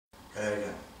Hello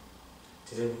again.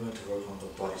 Today we're going to work on the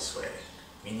body sway,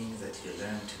 meaning that you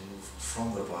learn to move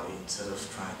from the body instead of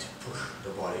trying to push the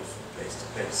body from place to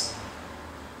place.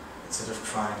 Instead of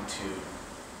trying to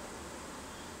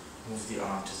move the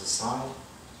arm to the side,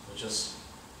 or just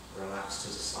relax to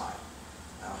the side.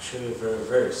 And I'll show you a very,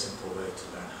 very simple way to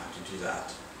learn how to do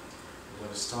that. We're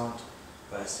going to start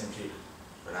by simply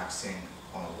relaxing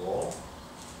on a wall,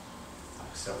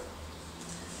 like so.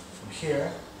 From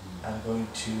here, I'm going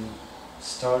to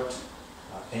start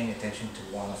paying attention to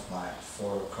one of my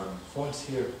 4 cardinal points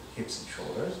here, hips and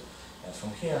shoulders. And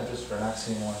from here, I'm just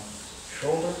relaxing one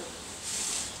shoulder.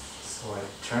 So I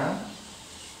turn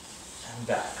and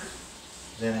back.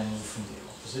 Then I move from the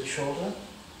opposite shoulder.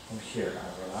 From here,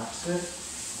 I relax it,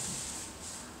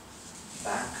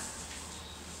 back.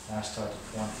 Now I start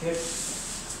with one hip,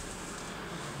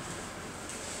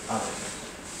 other hip,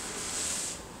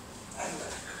 and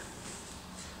back.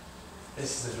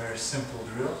 This is a very simple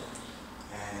drill,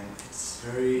 and it's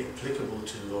very applicable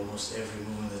to almost every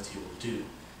movement that you will do.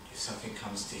 If something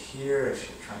comes to here, if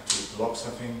you're trying to block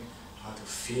something out of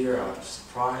fear, out of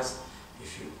surprise,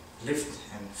 if you lift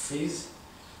and freeze,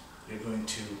 you're going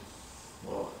to,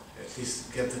 well, at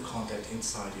least get the contact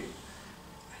inside you.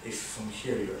 If from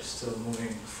here you're still moving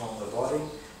from the body,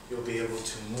 you'll be able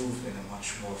to move in a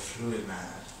much more fluid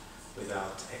manner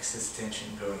without excess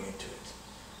tension going into it.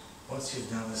 Once you've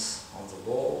done this on the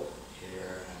wall,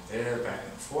 here and there, back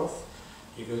and forth,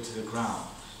 you go to the ground.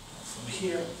 From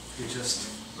here, you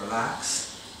just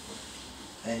relax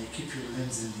and you keep your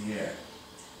limbs in the air.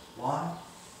 Why?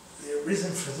 The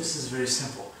reason for this is very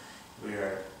simple. We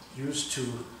are used to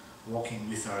walking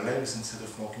with our legs instead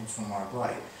of walking from our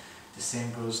body. The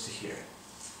same goes to here.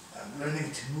 I'm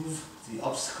learning to move the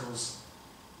obstacles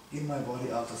in my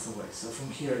body out of the way. So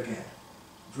from here again,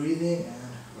 breathing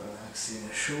and relaxing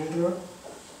the shoulder,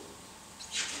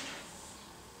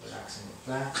 relaxing it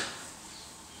back,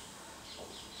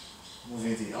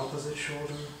 moving the opposite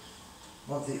shoulder,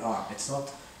 not the arm. It's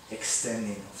not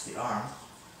extending of the arm.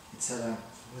 It's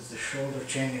with the shoulder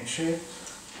changing shape,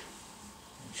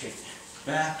 and shifting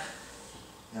back.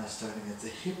 Now starting at the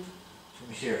hip,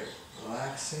 from here,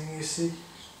 relaxing, you see,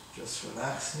 just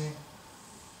relaxing.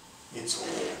 It's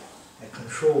all a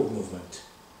controlled movement.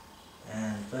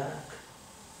 And back,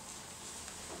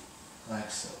 like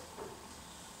so.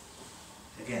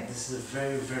 Again, this is a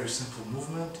very, very simple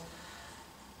movement,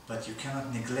 but you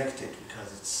cannot neglect it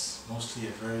because it's mostly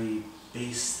a very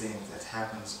base thing that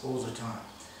happens all the time.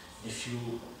 If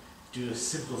you do a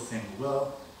simple thing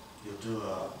well, you'll do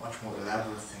a much more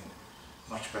elaborate thing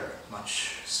much better,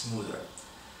 much smoother.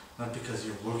 Not because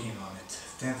you're working on it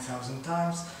 10,000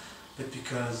 times, but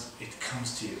because it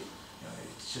comes to you.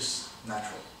 It's just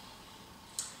natural.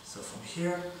 So from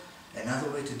here,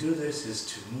 another way to do this is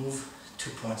to move 2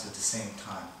 points at the same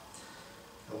time.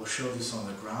 I will show this on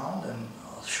the ground, and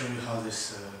I'll show you how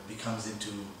this becomes into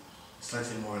a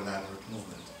slightly more elaborate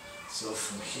movement. So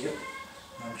from here,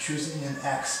 I'm choosing an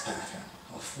X pattern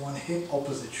of one hip,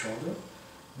 opposite shoulder,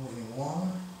 moving one,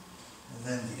 and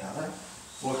then the other,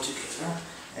 or together,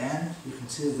 and you can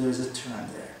see there's a turn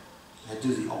there. I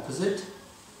do the opposite,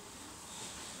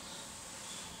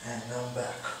 and now I'm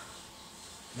back.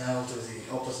 Now I'll do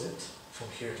the opposite from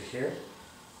here to here,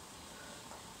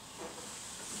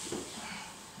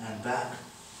 and back,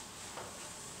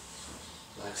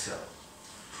 like so.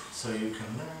 So you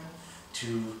can learn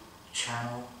to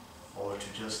channel or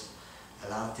to just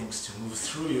allow things to move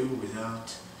through you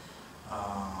without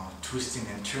twisting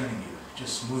and turning you,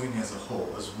 just moving as a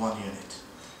whole, as one unit.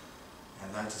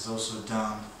 And that is also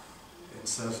done,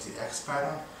 instead of the X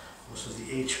pattern, also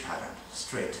the H pattern,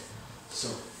 straight. So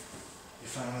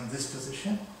if I'm in this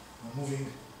position, I'm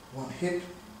moving one hip,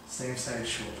 same side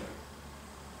shoulder.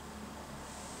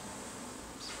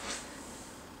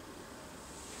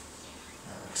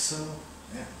 Like so,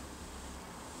 yeah.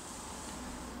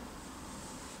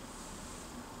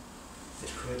 It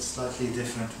creates slightly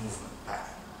different movement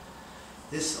pattern.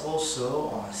 This also,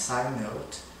 on a side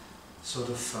note, sort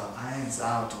of irons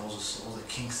out all the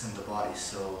kinks in the body,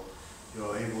 so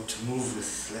you're able to move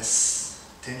with less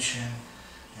tension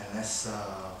and less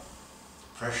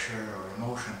pressure or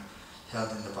emotion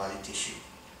held in the body tissue.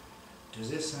 Do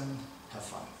this and have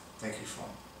fun. Thank you from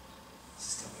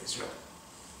Systema Israel.